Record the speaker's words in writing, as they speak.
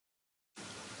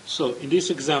So in this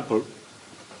example,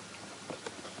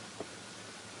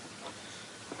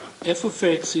 f of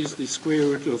x is the square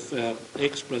root of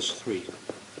x plus 3.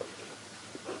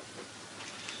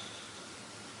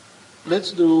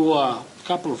 Let's do a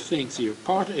couple of things here.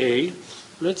 Part A,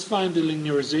 let's find the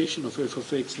linearization of f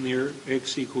of x near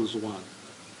x equals 1.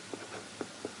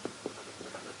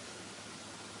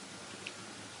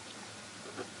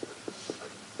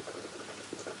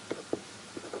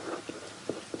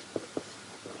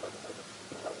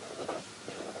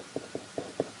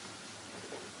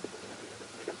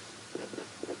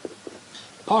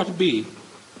 Part B,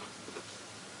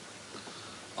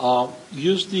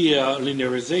 use the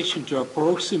linearization to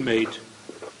approximate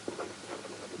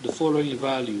the following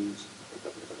values.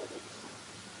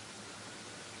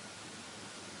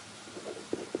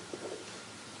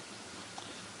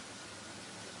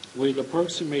 We'll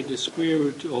approximate the square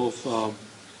root of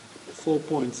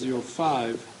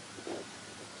 4.05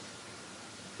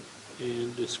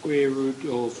 and the square root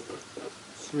of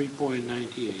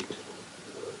 3.98.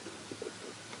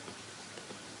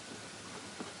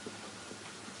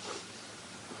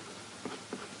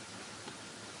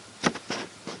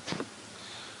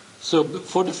 So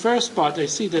for the first part, I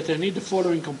see that I need the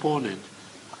following component.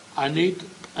 I need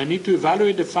to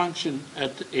evaluate the function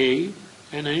at a,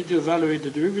 and I need to evaluate the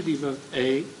derivative of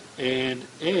a, and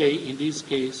a in this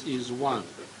case is 1.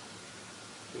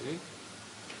 Okay?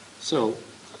 So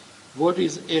what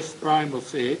is f prime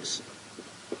of x?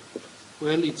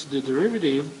 Well, it's the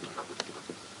derivative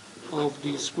of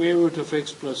the square root of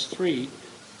x plus 3,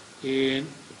 and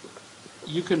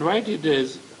you can write it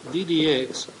as d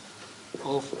dx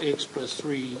of x plus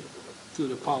 3 to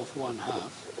the power of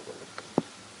 1/2.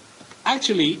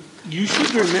 Actually, you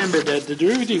should remember that the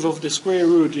derivative of the square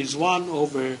root is 1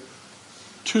 over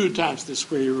 2 times the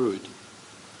square root.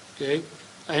 Okay?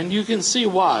 And you can see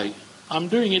why. I'm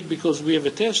doing it because we have a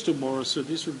test tomorrow, so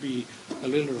this will be a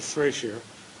little refresher.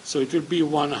 So it will be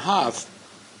 1/2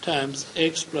 times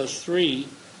x plus 3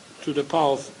 to the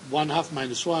power of 1/2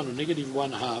 minus 1, or negative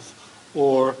 1/2,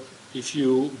 or if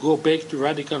you go back to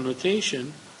radical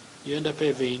notation, you end up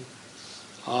having,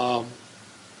 by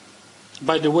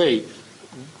the way,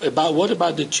 what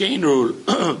about the chain rule?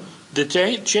 The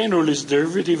chain rule is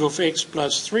derivative of x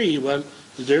plus 3. Well,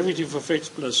 the derivative of x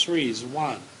plus 3 is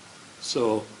 1.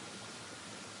 So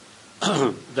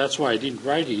that's why I didn't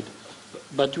write it.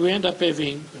 But we end up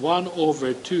having 1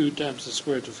 over 2 times the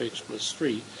square root of x plus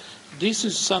 3. This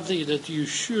is something that you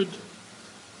should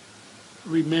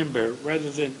remember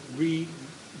rather than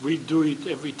redo it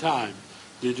every time.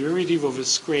 The derivative of a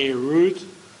square root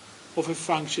of a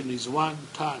function is 1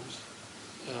 times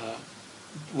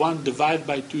 1 divided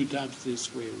by 2 times the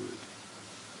square root.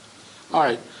 All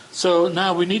right, so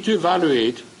now we need to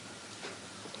evaluate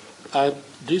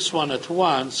this one at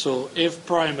 1. So f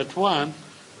prime at 1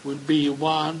 will be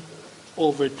 1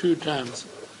 over 2 times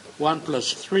 1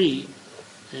 plus 3,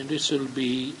 and this will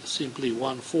be simply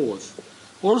 1/4.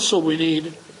 Also, we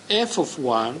need f of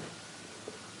 1.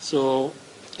 So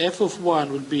f of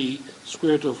 1 will be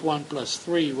square root of 1 plus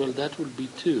 3. Well, that will be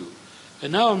 2.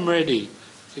 And now I'm ready.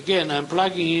 Again, I'm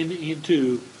plugging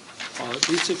into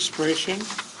this expression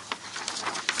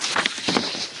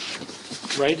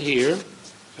right here.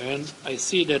 And I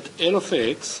see that L of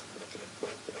x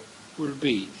will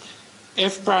be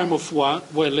f prime of 1.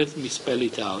 Well, let me spell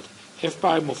it out. F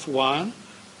prime of 1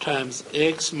 times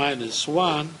x minus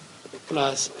 1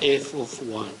 plus f of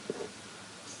 1,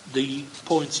 the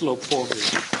point slope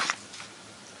formula.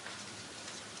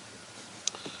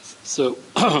 So,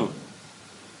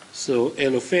 so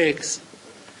L of x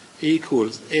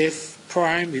equals f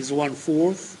prime is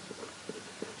 1/4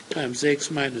 times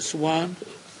x minus 1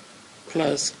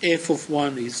 plus f of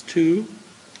 1 is 2.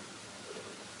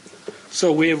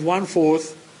 So we have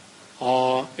 1/4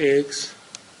 x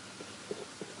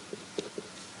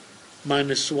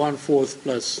minus 1/4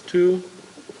 plus 2.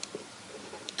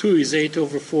 2 is 8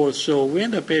 over 4, so we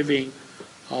end up having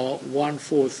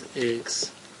 1/4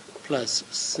 x plus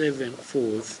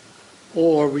 7/4,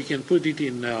 or we can put it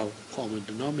in now common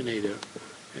denominator,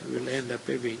 and we'll end up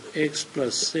having x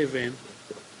plus 7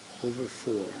 over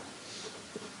 4.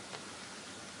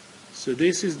 So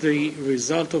this is the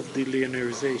result of the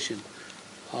linearization.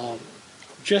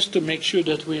 Just to make sure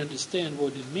that we understand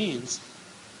what it means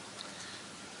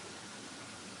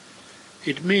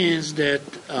that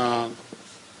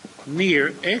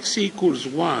near x equals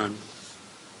 1,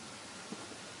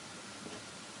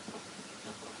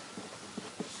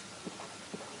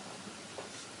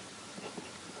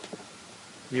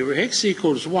 near x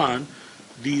equals 1,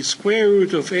 the square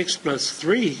root of x plus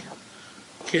 3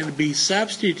 can be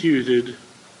substituted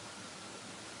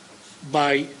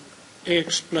by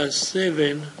x plus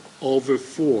 7 over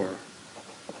 4.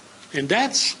 And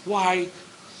that's why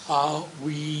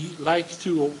we like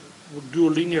to do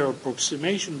linear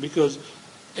approximation, because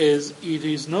as it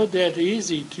is not that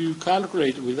easy to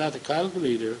calculate without a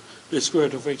calculator the square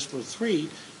root of x plus 3,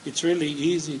 it's really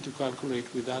easy to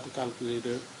calculate without a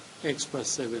calculator x plus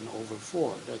 7 over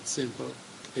 4. That's simple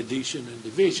addition and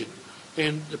division.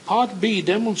 And the part B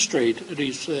demonstrate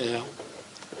this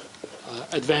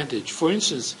advantage. For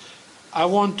instance, I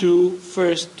want to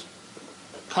first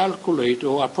calculate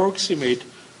or approximate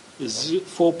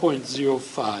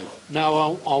 4.05.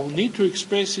 Now I'll need to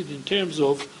express it in terms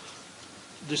of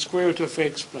the square root of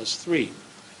x plus 3.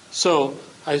 So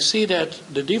I see that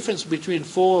the difference between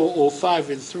 405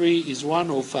 and 3 is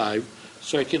 105,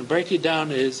 so I can break it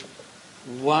down as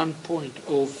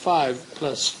 1.05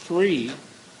 plus 3,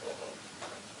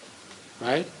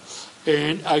 right?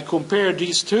 And I compare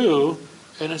these two,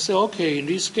 and I say, okay, in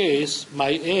this case,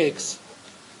 my x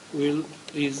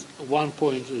is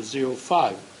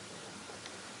 1.05.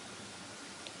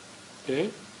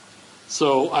 Okay?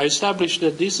 So I established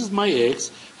that this is my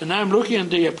x, and I'm looking at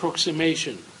the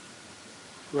approximation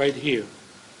right here.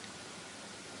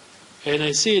 And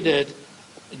I see that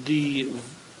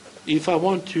if I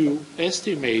want to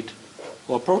estimate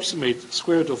or approximate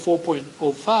square root of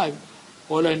 4.05,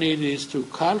 all I need is to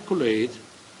calculate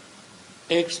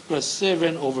x plus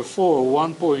 7 over 4,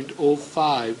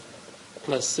 1.05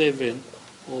 plus 7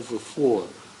 over 4.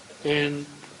 And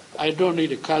I don't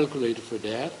need a calculator for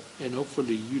that, and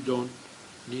hopefully you don't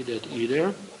need that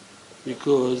either,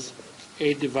 because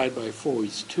 8 divided by 4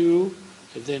 is 2,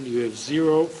 and then you have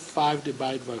 0, 5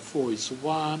 divided by 4 is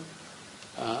 1,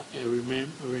 a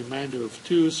remainder of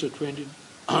 2, so 20.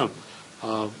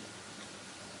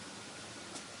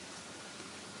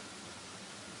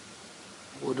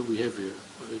 What do we have here?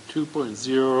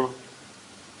 2.0,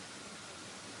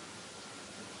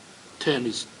 10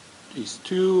 is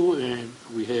 2, and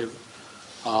we have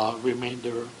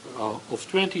remainder of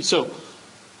 20. So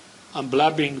I'm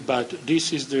blabbing, but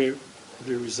this is the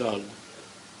result.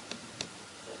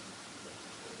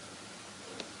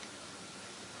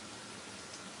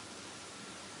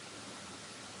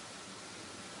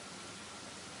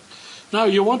 Now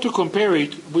you want to compare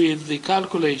it with the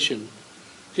calculation,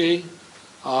 okay?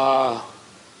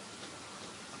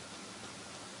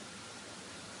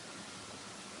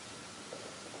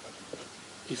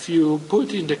 If you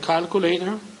put in the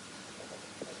calculator,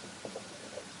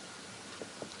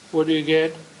 what do you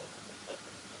get?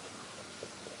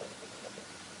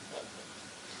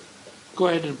 Go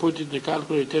ahead and put in the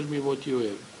calculator. Tell me what you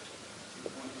have.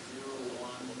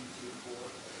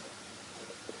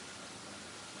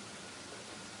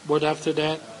 2.0124. What after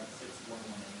that?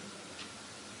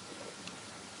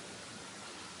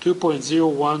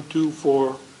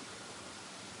 2.0124.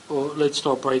 Oh, let's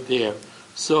stop right there.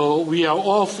 So we are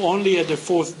off only at the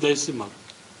fourth decimal.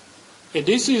 And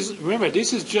this is, remember,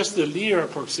 this is just the linear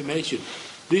approximation.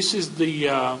 This is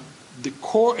a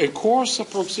coarse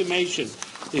approximation.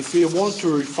 If we want to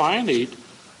refine it,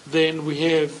 then we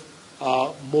have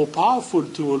a more powerful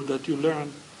tool that you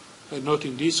learn, not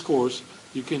in this course.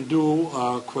 You can do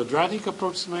quadratic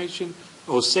approximation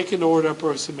or second order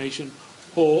approximation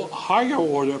or higher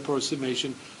order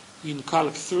approximation. In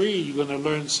Calc 3, you're going to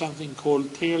learn something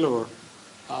called Taylor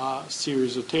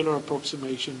series, or Taylor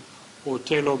approximation, or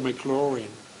Taylor-Maclaurin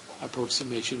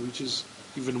approximation, which is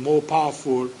even more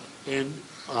powerful and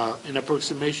an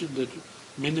approximation that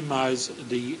minimizes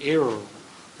the error.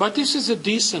 But this is a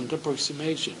decent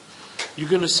approximation. You're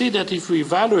going to see that if we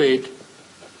evaluate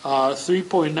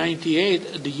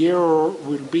 3.98, the error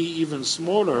will be even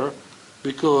smaller,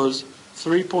 because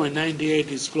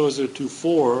 3.98 is closer to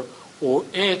 4, or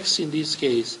x in this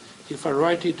case. If I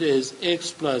write it as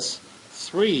x plus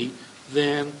 3,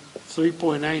 then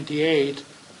 3.98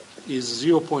 is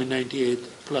 0.98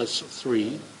 plus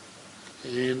 3,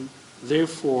 and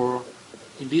therefore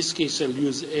in this case I'll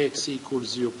use x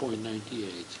equals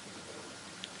 0.98.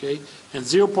 Okay, and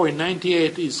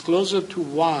 0.98 is closer to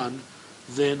 1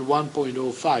 than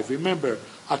 1.05. Remember,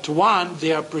 at 1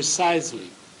 they are precisely.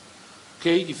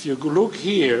 Okay, if you look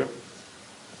here,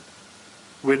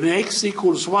 when x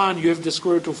equals 1, you have the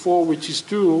square root of 4, which is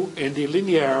 2, and the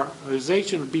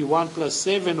linearization will be 1 plus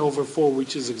 7 over 4,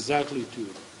 which is exactly 2.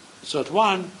 So at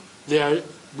 1,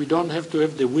 we don't have to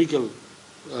have the wiggle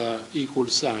equal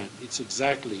sign. It's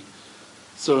exactly.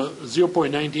 So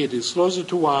 0.98 is closer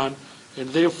to 1, and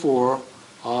therefore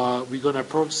we're going to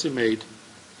approximate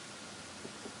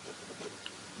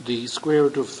the square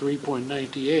root of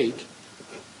 3.98.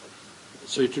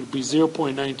 So it will be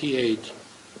 0.98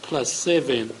 plus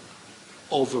 7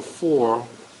 over 4,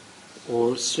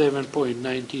 or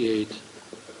 7.98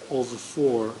 over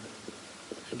 4,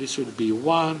 and this would be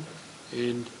 1,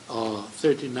 and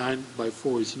 39 by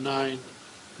 4 is 9,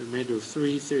 remainder of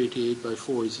 3, 38 by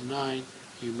 4 is 9,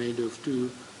 remainder of 2,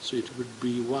 so it would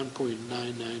be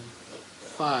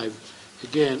 1.995.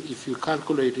 Again, if you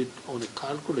calculate it on a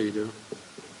calculator,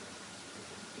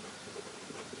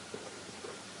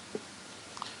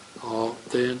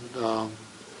 then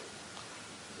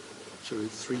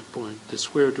the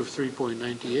square root of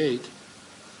 3.98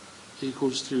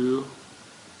 equals to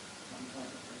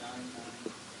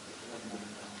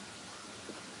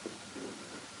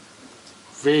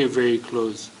very, very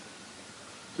close.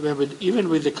 Remember, even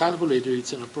with the calculator,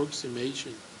 it's an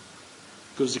approximation,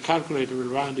 because the calculator will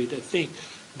round it. I think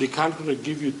the calculator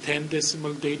gives you 10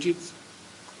 decimal digits,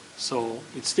 so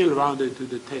it's still rounded to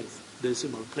the 10th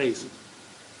decimal place.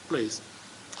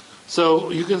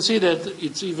 So you can see that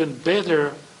it's even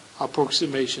better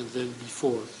approximation than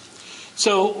before.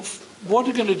 So what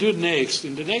we're going to do next,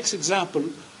 in the next example,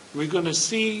 we're going to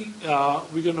see,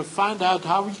 we're going to find out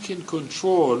how we can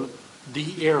control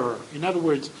the error. In other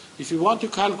words, if you want to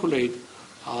calculate,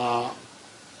 the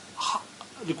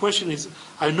question is,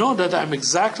 I know that I'm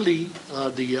exactly,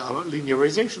 the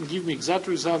linearization give me exact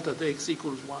result at x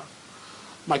equals 1.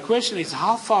 My question is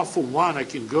how far from 1 I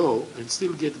can go and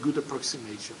still get good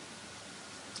approximation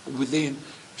within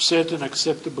certain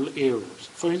acceptable errors.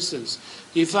 For instance,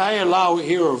 if I allow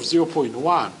error of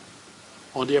 0.1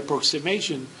 on the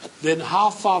approximation, then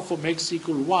how far from x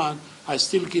equal 1 I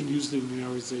still can use the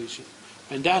linearization.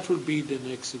 And that will be the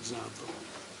next example.